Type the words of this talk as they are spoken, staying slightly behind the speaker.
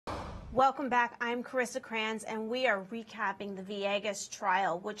Welcome back. I'm Carissa Kranz, and we are recapping the Villegas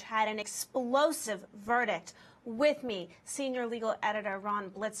trial, which had an explosive verdict. With me, senior legal editor Ronn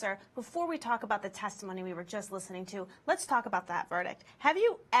Blitzer. Before we talk about the testimony we were just listening to, let's talk about that verdict. Have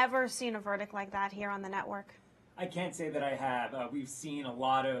you ever seen a verdict like that here on the network? I can't say that I have. We've seen a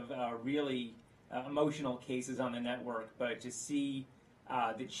lot of really emotional cases on the network, but to see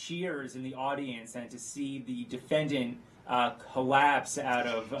the cheers in the audience and to see the defendant collapse out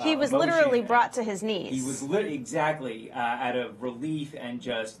of he was literally brought to his knees. He was exactly out of relief and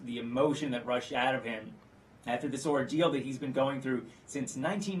just the emotion that rushed out of him after this ordeal that he's been going through since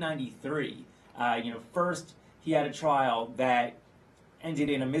 1993. First he had a trial that ended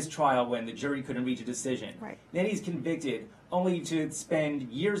in a mistrial when the jury couldn't reach a decision. Right. Then he's convicted, only to spend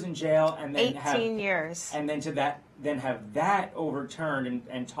years in jail and then 18 years. And then have that overturned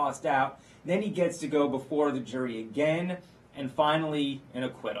and tossed out. Then he gets to go before the jury again, and finally an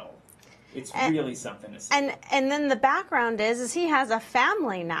acquittal. It's really something to see. And then the background is he has a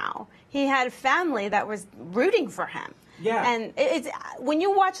family now. He had a family that was rooting for him. Yeah. And it's when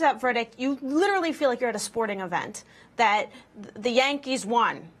you watch that verdict, you literally feel like you're at a sporting event, that the Yankees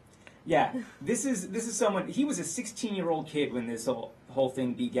won. Yeah. This is someone. He was a 16-year-old kid when this whole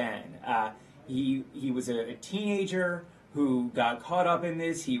thing began. He was a teenager who got caught up in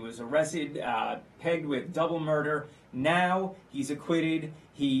this. He was arrested, pegged with double murder. Now he's acquitted.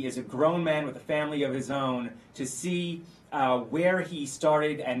 He is a grown man with a family of his own. To see where he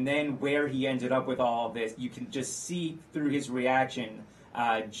started and then where he ended up with all of this, you can just see through his reaction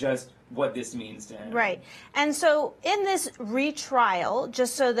just what this means to him. Right. And so in this retrial,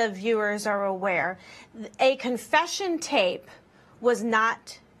 just so the viewers are aware, a confession tape was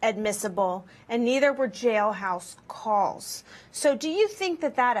not admissible, and neither were jailhouse calls. So do you think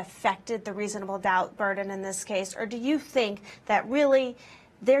that that affected the reasonable doubt burden in this case, or do you think that really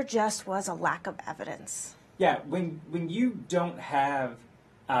there just was a lack of evidence? Yeah, when you don't have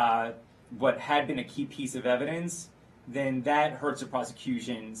what had been a key piece of evidence, then that hurts the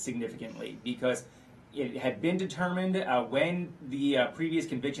prosecution significantly, because it had been determined when the previous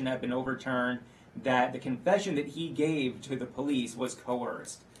conviction had been overturned that the confession that he gave to the police was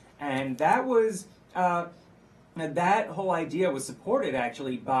coerced. And that was, that whole idea was supported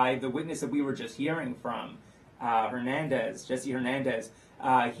actually by the witness that we were just hearing from, Jesse Hernandez.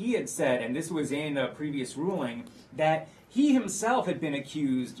 He had said, and this was in a previous ruling, that he himself had been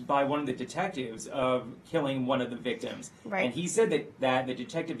accused by one of the detectives of killing one of the victims. Right. And he said that the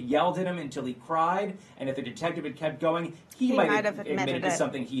detective yelled at him until he cried, and if the detective had kept going, he might have admitted to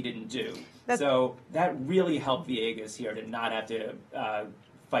something he didn't do. So that really helped Villegas here to not have to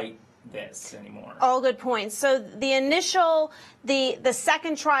fight this anymore. All good points. So the initial, the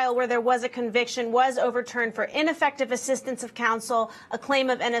second trial where there was a conviction was overturned for ineffective assistance of counsel, a claim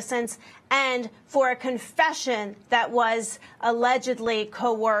of innocence, and for a confession that was allegedly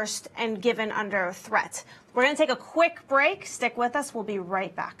coerced and given under threat. We're going to take a quick break. Stick with us. We'll be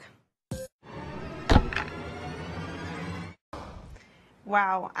right back.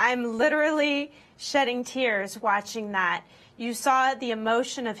 Wow, I'm literally shedding tears watching that. You saw the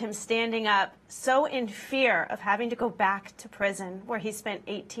emotion of him standing up, so in fear of having to go back to prison where he spent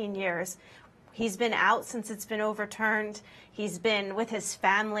 18 years. He's been out since it's been overturned. He's been with his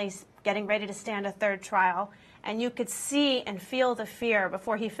family getting ready to stand a third trial. And you could see and feel the fear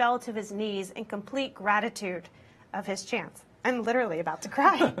before he fell to his knees in complete gratitude of his chance. I'm literally about to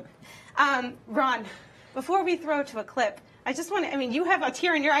cry. Ron, before we throw to a clip, I just want to, you have a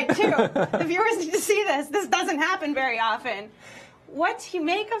tear in your eye, too. The viewers need to see this. This doesn't happen very often. What do you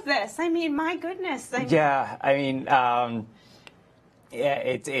make of this? My goodness.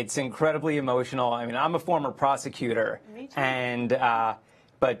 It's incredibly emotional. I'm a former prosecutor. Me too. And,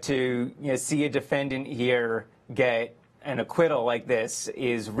 but to see a defendant here get an acquittal like this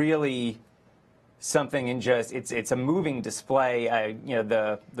is really something, and just, it's a moving display.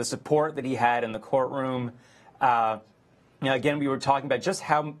 The support that he had in the courtroom. Again, we were talking about just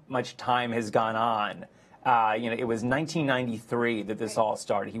how much time has gone on. It was 1993 that this all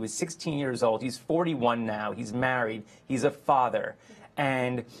started. He was 16 years old. He's 41 now. He's married. He's a father.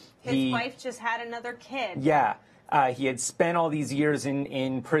 And his wife just had another kid. Yeah. He had spent all these years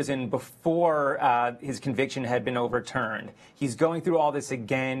in prison before his conviction had been overturned. He's going through all this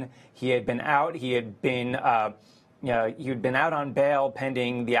again. He had been out. He had been out on bail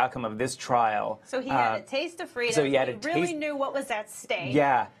pending the outcome of this trial. So he had a taste of freedom. So he really knew what was at stake.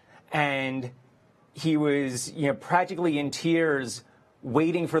 Yeah, and he was, practically in tears,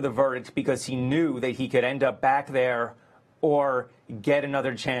 waiting for the verdict because he knew that he could end up back there or get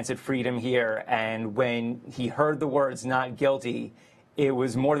another chance at freedom here. And when he heard the words "not guilty," it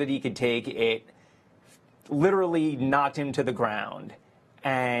was more that he could take. It literally knocked him to the ground,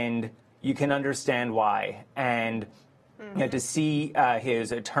 and you can understand why. And to see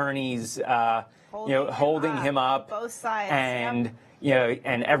his attorneys, holding him up, both sides, and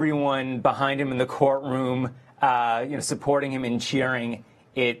and everyone behind him in the courtroom, supporting him and cheering.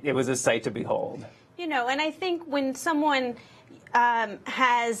 It was a sight to behold. And I think when someone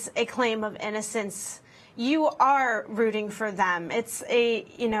has a claim of innocence, you are rooting for them. It's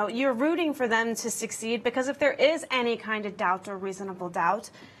you're rooting for them to succeed, because if there is any kind of doubt or reasonable doubt,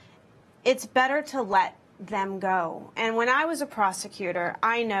 it's better to let them go. And when I was a prosecutor,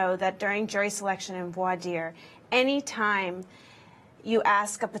 I know that during jury selection in voir dire, anytime you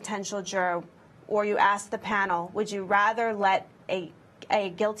ask a potential juror or you ask the panel, would you rather let a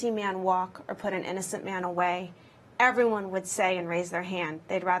guilty man walk or put an innocent man away? Everyone would say and raise their hand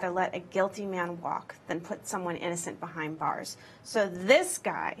they'd rather let a guilty man walk than put someone innocent behind bars. So this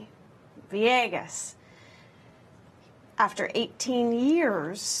guy, Villegas, after 18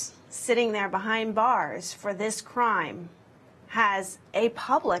 years sitting there behind bars for this crime, has a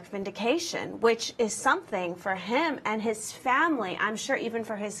public vindication, which is something for him and his family, I'm sure even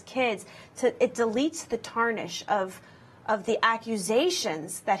for his kids. It deletes the tarnish of the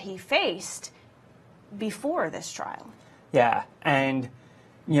accusations that he faced before this trial. Yeah, and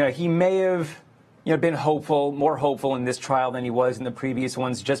he may have been more hopeful in this trial than he was in the previous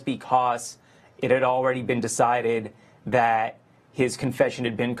ones, just because it had already been decided that his confession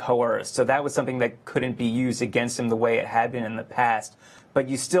had been coerced. So that was something that couldn't be used against him the way it had been in the past. But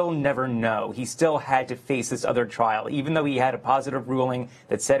you still never know. He still had to face this other trial. Even though he had a positive ruling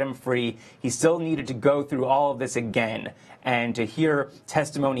that set him free, he still needed to go through all of this again, and to hear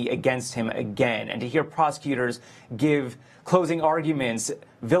testimony against him again, and to hear prosecutors give closing arguments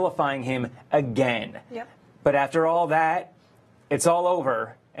vilifying him again. Yep. But after all that, it's all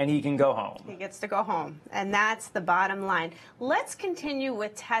over, and he can go home. He gets to go home, and that's the bottom line. Let's continue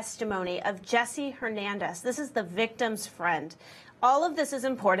with testimony of Jesse Hernandez. This is the victim's friend. All of this is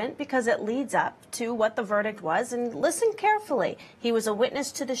important because it leads up to what the verdict was, and listen carefully. He was a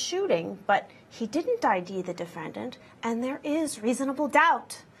witness to the shooting, but he didn't ID the defendant, and there is reasonable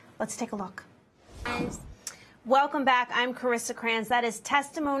doubt. Let's take a look. Welcome back. I'm Carissa Kranz. That is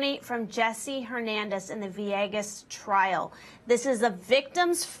testimony from Jesse Hernandez in the Villegas trial. This is a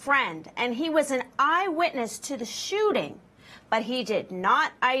victim's friend, and he was an eyewitness to the shooting, but he did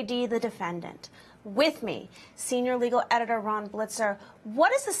not ID the defendant. With me, senior legal editor Ronn Blitzer.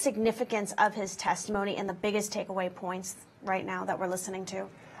 What is the significance of his testimony and the biggest takeaway points right now that we're listening to?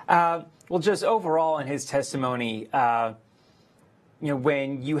 Well, just overall in his testimony,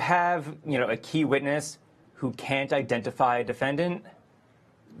 when you have, a key witness who can't identify a defendant,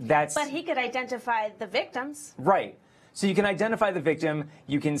 that's... But he could identify the victims. Right. So you can identify the victim,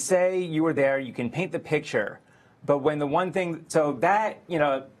 you can say you were there, you can paint the picture. But when the one thing, so that,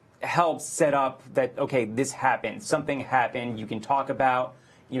 helps set up that, okay, this happened, something happened. You can talk about,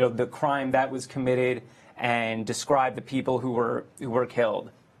 the crime that was committed and describe the people who were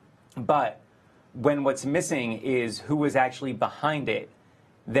killed. But when what's missing is who was actually behind it,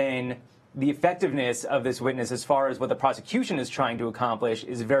 then the effectiveness of this witness as far as what the prosecution is trying to accomplish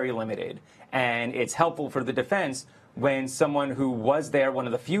is very limited. And it's helpful for the defense when someone who was there, one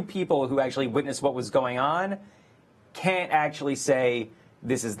of the few people who actually witnessed what was going on, can't actually say,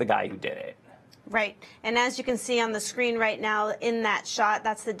 this is the guy who did it. Right. And as you can see on the screen right now in that shot,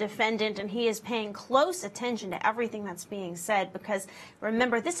 that's the defendant, and he is paying close attention to everything that's being said because,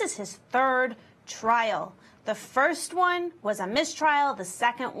 remember, this is his third trial. The first one was a mistrial. The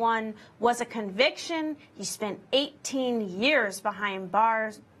second one was a conviction. He spent 18 years behind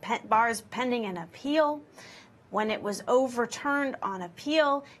bars pending an appeal. When it was overturned on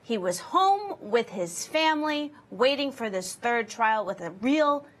appeal, he was home with his family, waiting for this third trial with a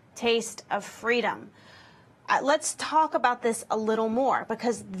real taste of freedom. Let's talk about this a little more,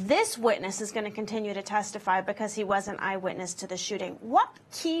 because this witness is going to continue to testify because he was an eyewitness to the shooting. What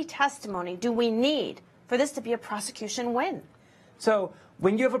key testimony do we need for this to be a prosecution win? So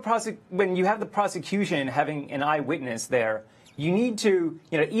when you have the prosecution having an eyewitness there, you need to,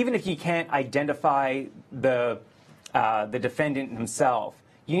 even if you can't identify the defendant himself,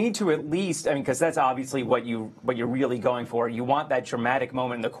 you need to at least, because that's obviously what you're really going for. You want that dramatic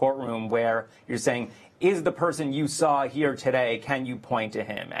moment in the courtroom where you're saying, is the person you saw here today, can you point to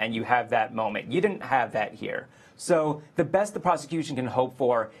him? And you have that moment. You didn't have that here. So the best the prosecution can hope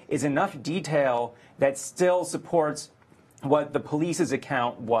for is enough detail that still supports what the police's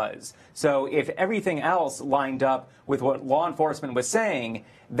account was. So if everything else lined up with what law enforcement was saying,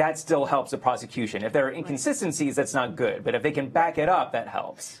 that still helps the prosecution. If there are inconsistencies, that's not good. But if they can back it up, that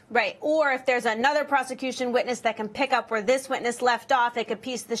helps. Right. Or if there's another prosecution witness that can pick up where this witness left off, they could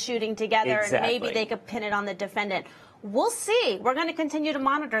piece the shooting together and maybe they could pin it on the defendant. We'll see. We're going to continue to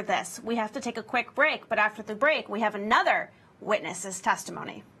monitor this. We have to take a quick break. But after the break, we have another witness's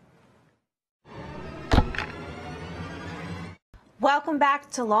testimony. Welcome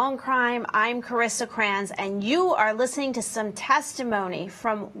back to Law and Crime. I'm Carissa Kranz, and you are listening to some testimony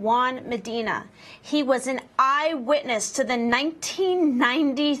from Juan Medina. He was an eyewitness to the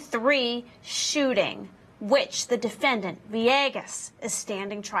 1993 shooting, which the defendant, Villegas, is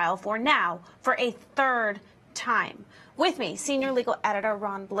standing trial for now for a third time. With me, senior legal editor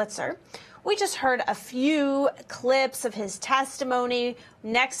Ronn Blitzer. We just heard a few clips of his testimony.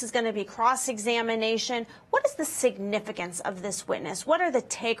 Next is going to be cross-examination. What is the significance of this witness? What are the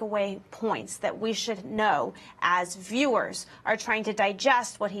takeaway points that we should know as viewers are trying to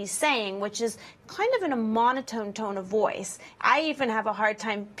digest what he's saying, which is kind of in a monotone tone of voice? I even have a hard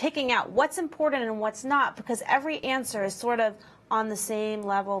time picking out what's important and what's not, because every answer is sort of on the same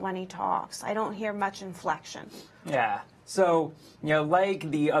level when he talks. I don't hear much inflection. Yeah. So,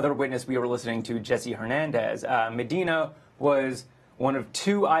 like the other witness we were listening to, Jesse Hernandez, Medina was one of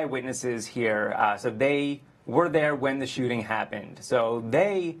two eyewitnesses here. So they were there when the shooting happened. So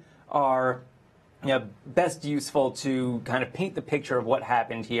they are best useful to kind of paint the picture of what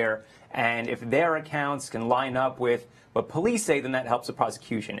happened here. And if their accounts can line up with what police say, then that helps the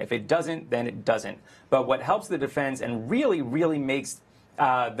prosecution. If it doesn't, then it doesn't. But what helps the defense and really, really makes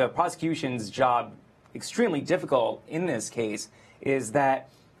the prosecution's job extremely difficult in this case is that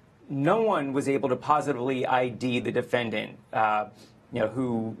no one was able to positively ID the defendant. None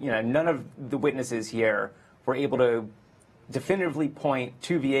of the witnesses here were able to definitively point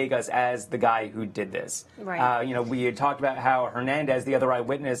to Villegas as the guy who did this. Right. We had talked about how Hernandez, the other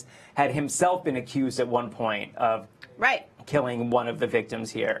eyewitness, had himself been accused at one point of killing one of the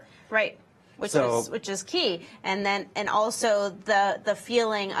victims here. Right. Which is key, and also the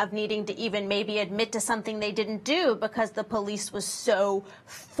feeling of needing to even maybe admit to something they didn't do because the police was so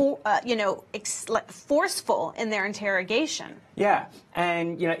forceful in their interrogation. Yeah,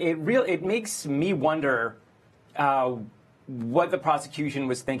 and it makes me wonder what the prosecution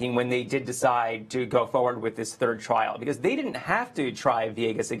was thinking when they did decide to go forward with this third trial, because they didn't have to try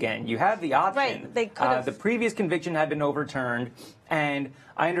Villegas again. You have the option. Right. They could have. The previous conviction had been overturned, and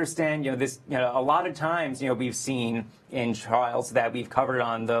I understand, a lot of times, we've seen in trials that we've covered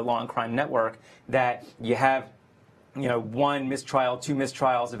on the Law and Crime Network that you have, one mistrial, two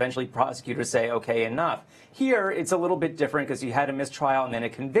mistrials, eventually prosecutors say, okay, enough. Here, it's a little bit different because you had a mistrial and then a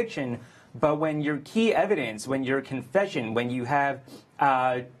conviction. But when your key evidence, when your confession, when you have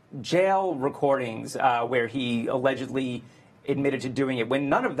jail recordings where he allegedly admitted to doing it, when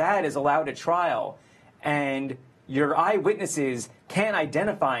none of that is allowed at trial and your eyewitnesses can't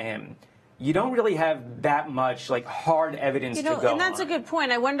identify him, you don't really have that much hard evidence to go on. And that's a good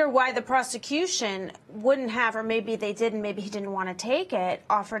point. I wonder why the prosecution wouldn't have, or maybe they did and maybe he didn't want to take it,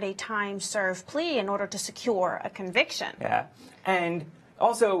 offered a time-served plea in order to secure a conviction. Yeah. And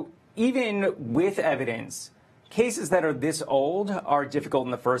also, even with evidence, cases that are this old are difficult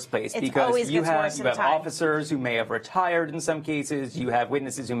in the first place because you have officers who may have retired in some cases, you have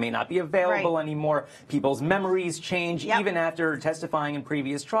witnesses who may not be available anymore, people's memories change even after testifying in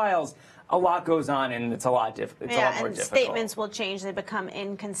previous trials. A lot goes on, and it's a lot more difficult. Statements will change, they become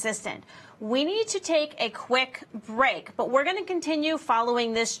inconsistent. We need to take a quick break, but we're going to continue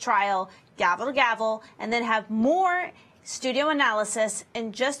following this trial, gavel to gavel, and then have more studio analysis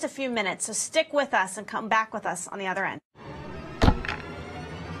in just a few minutes. So stick with us and come back with us on the other end.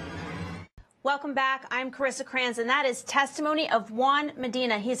 Welcome back. I'm Carissa Kranz, and that is testimony of Juan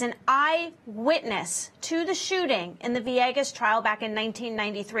Medina. He's an eyewitness to the shooting in the Villegas trial back in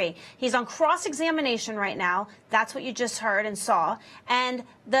 1993. He's on cross-examination right now. That's what you just heard and saw. And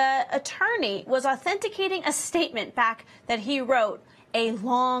the attorney was authenticating a statement back that he wrote a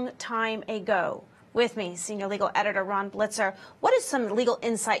long time ago. With me, senior legal editor Ronn Blitzer. What is some legal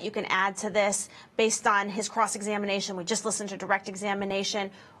insight you can add to this based on his cross-examination? We just listened to direct examination.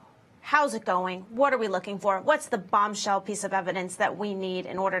 How's it going? What are we looking for? What's the bombshell piece of evidence that we need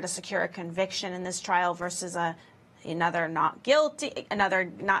in order to secure a conviction in this trial versus another not guilty, not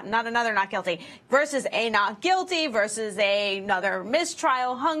another not guilty, versus a not guilty, versus another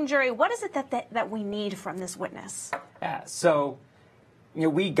mistrial, hung jury? What is it that we need from this witness? Yeah, so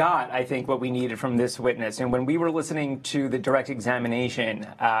we got, I think, what we needed from this witness. And when we were listening to the direct examination,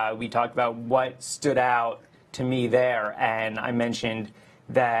 we talked about what stood out to me there, and I mentioned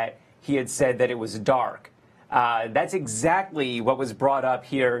that he had said that it was dark. That's exactly what was brought up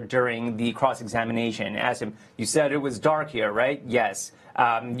here during the cross-examination. Asked him, you said it was dark here, right? Yes.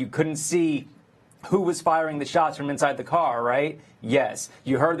 You couldn't see who was firing the shots from inside the car, right? Yes.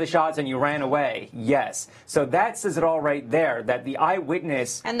 You heard the shots and you ran away? Yes. So that says it all right there, that the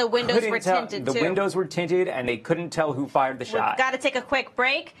eyewitness... And the windows were tinted, too. The windows were tinted, and they couldn't tell who fired the shot. We've got to take a quick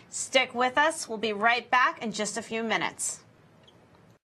break. Stick with us. We'll be right back in just a few minutes.